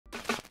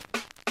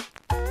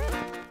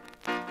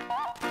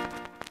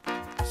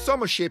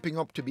Summer shaping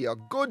up to be a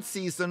good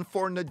season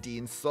for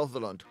Nadine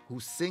Sutherland,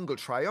 whose single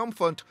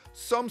Triumphant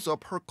sums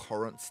up her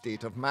current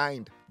state of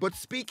mind. But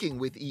speaking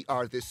with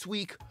ER this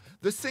week,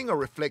 the singer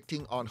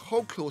reflecting on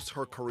how close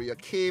her career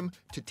came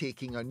to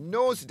taking a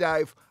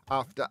nosedive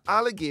after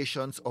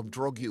allegations of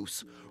drug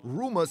use,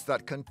 rumours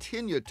that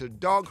continued to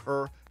dog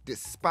her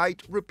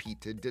despite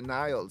repeated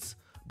denials.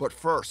 But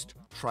first,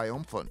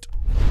 Triumphant.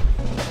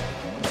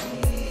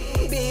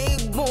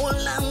 Big bull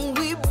and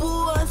we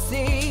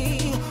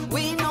bossy.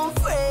 We no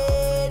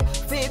afraid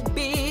fi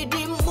be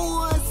the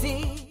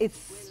mossy. It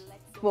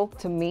spoke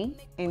to me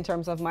in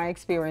terms of my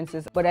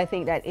experiences, but I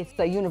think that it's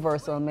a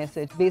universal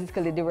message,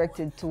 basically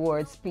directed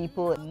towards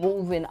people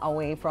moving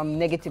away from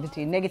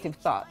negativity, negative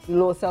thoughts,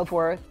 low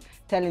self-worth,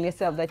 telling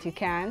yourself that you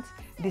can't.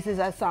 This is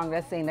a song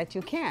that's saying that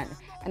you can,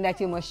 and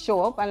that you must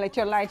show up and let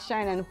your light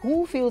shine, and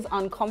who feels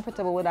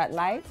uncomfortable with that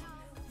light,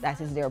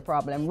 that is their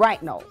problem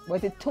right now.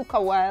 But it took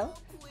a while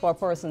for a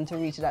person to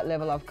reach that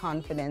level of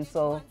confidence,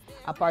 so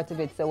a part of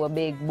it said we're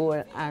big,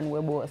 bold, and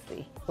we're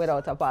bossy,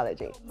 without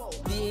apology.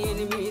 The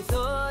enemy's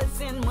thoughts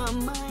in my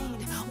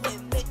mind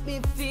will make me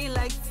feel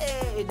like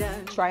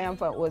Satan.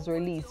 Triumphant was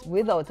released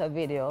without a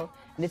video,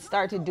 and it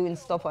started doing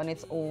stuff on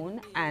its own,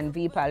 and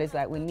VPAL is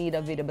like, we need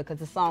a video because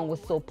the song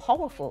was so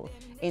powerful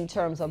in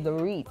terms of the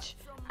reach.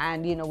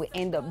 And you know, we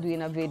end up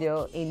doing a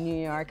video in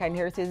New York, and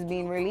here it is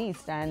being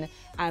released, and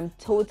I'm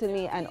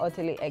totally and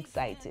utterly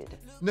excited.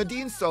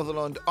 Nadine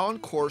Sutherland on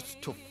course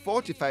to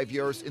 45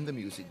 years in the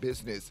music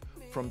business,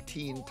 from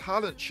teen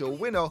talent show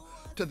winner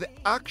to the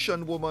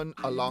action woman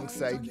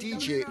alongside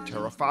DJ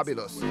Terra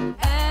Fabulous.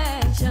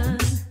 Action,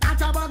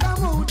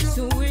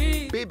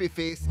 sweet.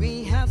 Babyface.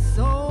 We have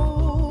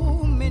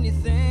so many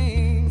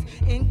things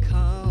in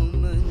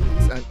common.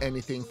 And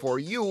anything for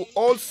you,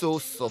 also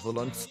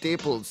Sutherland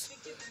staples.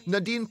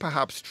 Nadine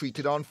perhaps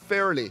treated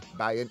unfairly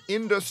by an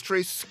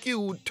industry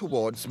skewed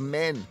towards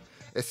men,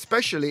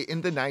 especially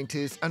in the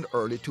 90s and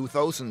early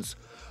 2000s,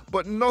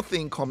 but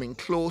nothing coming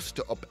close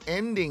to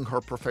upending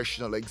her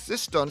professional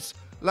existence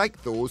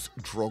like those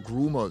drug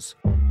rumors.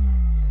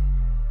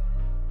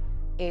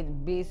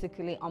 It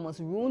basically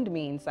almost ruined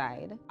me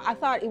inside. I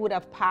thought it would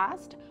have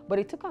passed, but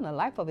it took on a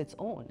life of its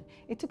own.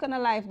 It took on a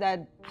life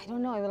that, I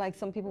don't know, like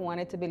some people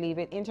wanted to believe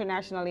it.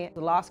 Internationally,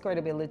 lost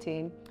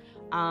credibility,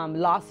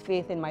 lost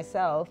faith in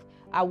myself.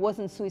 I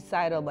wasn't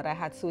suicidal, but I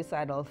had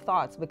suicidal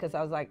thoughts because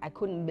I was like, I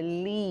couldn't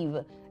believe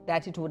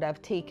that it would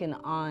have taken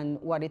on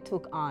what it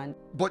took on.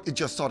 But it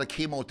just sort of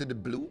came out of the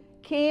blue?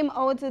 Came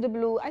out of the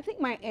blue. I think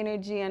my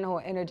energy and how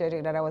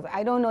energetic that I was,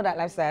 I don't know that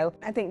lifestyle.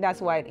 I think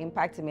that's why it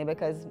impacted me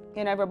because,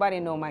 you know, everybody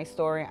know my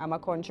story. I'm a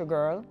country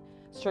girl,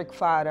 strict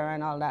father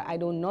and all that. I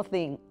know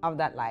nothing of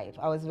that life.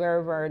 I was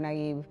very, very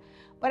naive.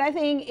 But I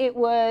think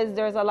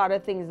there's a lot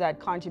of things that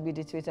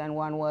contributed to it, and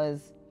one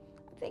was,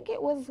 I think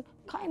it was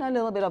kind of a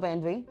little bit of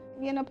envy.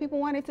 You know, people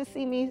wanted to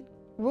see me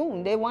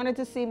ruined. They wanted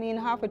to see me in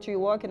half a tree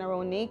walking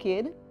around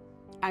naked.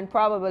 And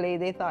probably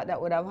they thought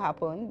that would have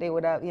happened. They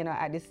would have, you know,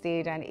 at this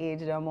stage and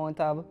age, the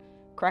amount of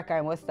crack I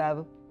must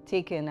have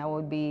taken, I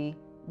would be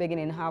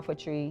beginning half a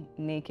tree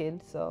naked.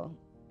 So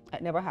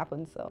it never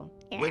happened, so.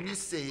 Yeah. When you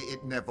say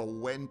it never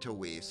went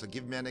away, so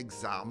give me an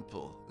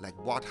example,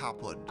 like what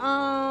happened?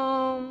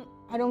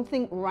 I don't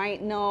think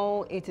right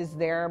now it is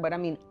there, but I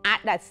mean,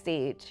 at that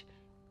stage,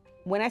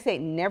 when I say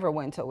it never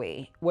went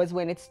away, was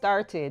when it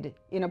started,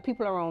 you know,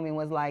 people around me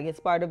was like, it's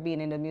part of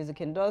being in the music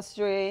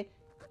industry,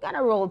 kind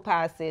of rolled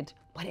past it,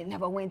 but it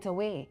never went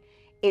away.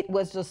 It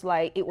was just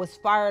like, it was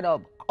fired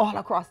up all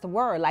across the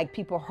world. Like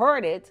people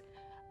heard it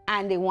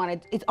and they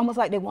wanted, it's almost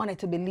like they wanted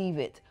to believe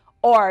it.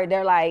 Or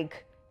they're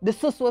like, the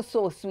sus was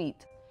so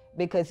sweet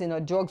because, you know,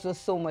 drugs was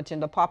so much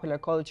in the popular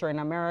culture in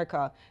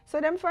America.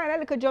 So them find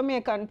like a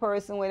Jamaican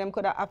person where them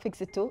could have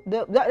fixed it too.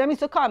 Them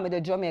used to call me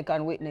the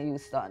Jamaican Whitney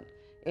Houston,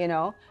 you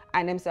know?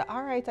 And them say,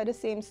 all right, the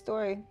same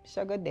story,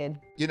 sugar dead.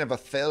 You never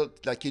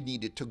felt like you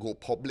needed to go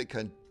public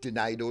and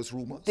deny those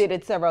rumors? Did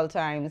it several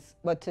times,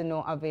 but to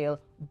no avail.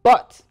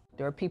 But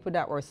there were people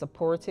that were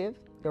supportive.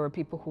 There were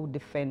people who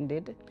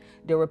defended.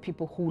 There were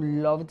people who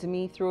loved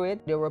me through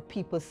it. There were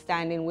people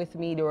standing with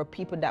me. There were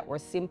people that were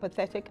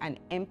sympathetic and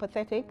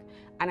empathetic.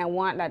 And I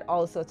want that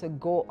also to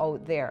go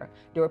out there.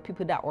 There were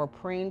people that were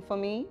praying for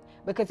me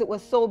because it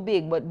was so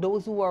big, but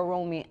those who were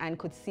around me and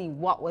could see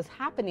what was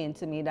happening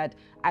to me, that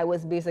I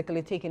was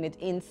basically taking it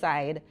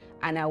inside,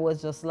 and I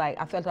was just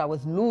like, I felt I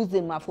was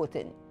losing my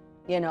footing,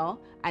 you know?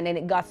 And then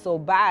it got so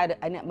bad,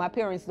 and my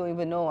parents don't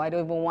even know. I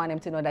don't even want them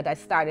to know that I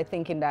started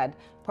thinking that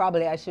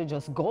probably I should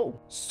just go.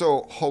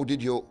 So how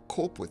did you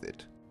cope with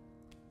it?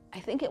 I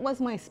think it was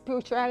my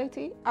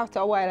spirituality. After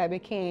a while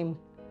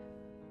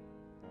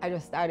I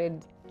just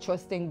started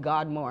trusting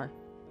God more,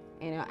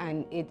 you know,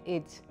 and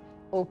it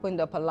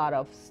opened up a lot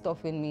of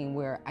stuff in me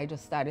where I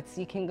just started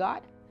seeking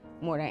God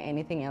more than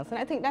anything else. And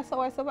I think that's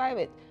how I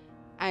survived it.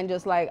 And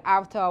just like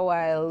after a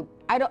while,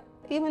 I don't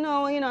even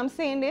know, you know, I'm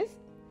saying this,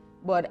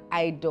 but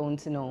I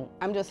don't know.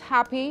 I'm just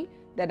happy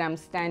that I'm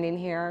standing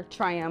here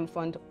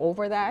triumphant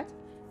over that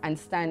and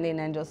standing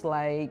and just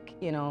like,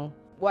 you know,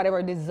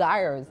 whatever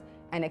desires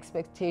and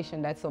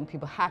expectation that some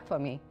people had for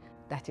me,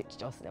 that it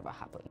just never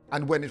happened.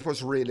 And when it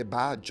was really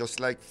bad, just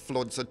like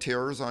floods of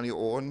tears on your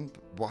own,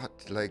 what,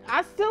 like?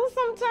 I still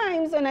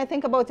sometimes, when I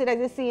think about it as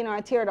you see,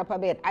 I teared up a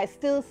bit. I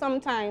still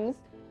sometimes,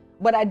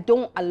 but I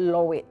don't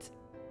allow it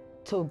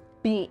to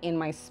be in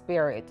my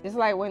spirit. It's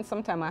like when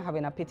sometimes I'm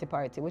having a pity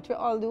party, which we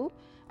all do.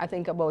 I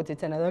think about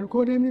it and I'm like,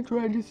 God, they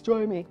try to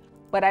destroy me.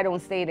 But I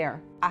don't stay there.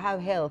 I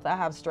have health, I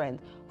have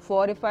strength.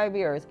 45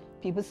 years,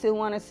 people still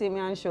want to see me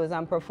on shows.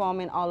 I'm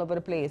performing all over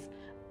the place.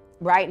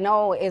 Right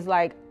now, it's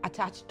like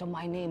attached to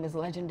my name is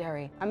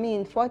legendary. I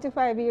mean,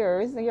 45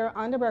 years, you're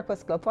on the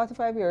Breakfast Club.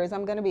 45 years,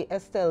 I'm gonna be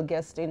Estelle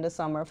guest in the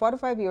summer.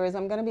 45 years,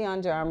 I'm gonna be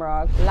on Jam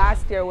Rock.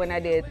 Last year when I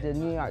did the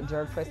New York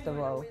Jerk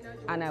Festival,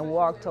 and I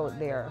walked out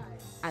there,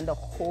 and the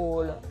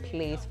whole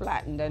place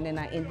flattened. And then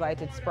I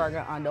invited Sprague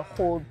on, the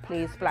whole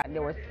place flattened.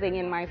 They were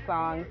singing my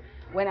songs.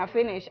 When I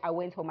finished, I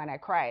went home and I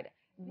cried.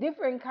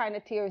 Different kind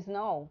of tears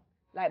now.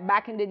 Like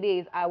back in the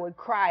days, I would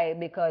cry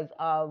because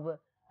of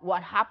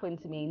what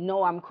happened to me.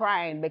 No, I'm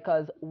crying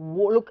because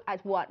look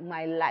at what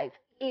my life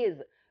is.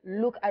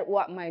 Look at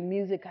what my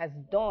music has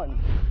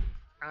done.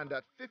 And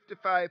at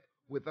 55,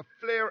 with a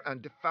flair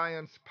and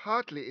defiance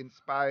partly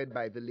inspired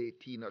by the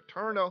late Tina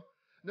Turner,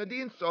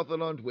 Nadine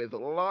Sutherland with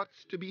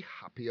lots to be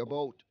happy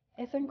about.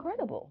 It's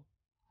incredible.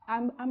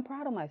 I'm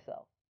proud of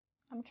myself.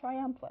 I'm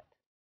triumphant.